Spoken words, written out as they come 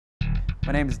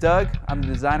My name is Doug. I'm the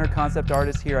designer concept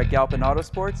artist here at Galpin Auto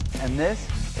Sports, and this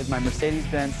is my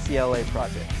Mercedes-Benz CLA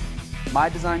project. My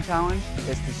design challenge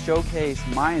is to showcase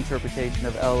my interpretation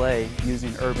of LA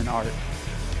using urban art.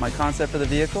 My concept for the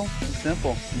vehicle is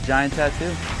simple: a giant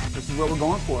tattoo. This is what we're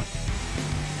going for.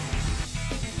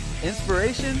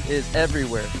 Inspiration is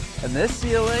everywhere, and this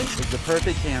CLA is the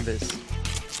perfect canvas.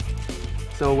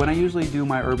 So when I usually do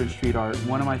my urban street art,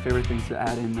 one of my favorite things to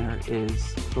add in there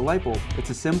is the light bulb. It's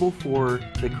a symbol for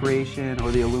the creation or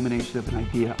the illumination of an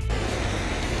idea.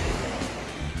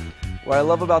 What I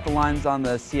love about the lines on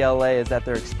the CLA is that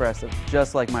they're expressive,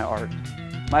 just like my art.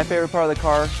 My favorite part of the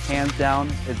car, hands down,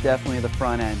 is definitely the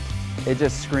front end. It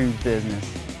just screams business.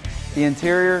 The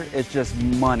interior is just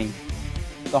money.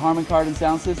 The Harman Kardon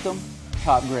sound system,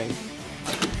 top grade.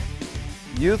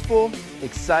 Youthful,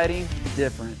 exciting,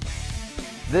 different.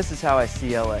 This is how I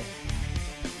see LA.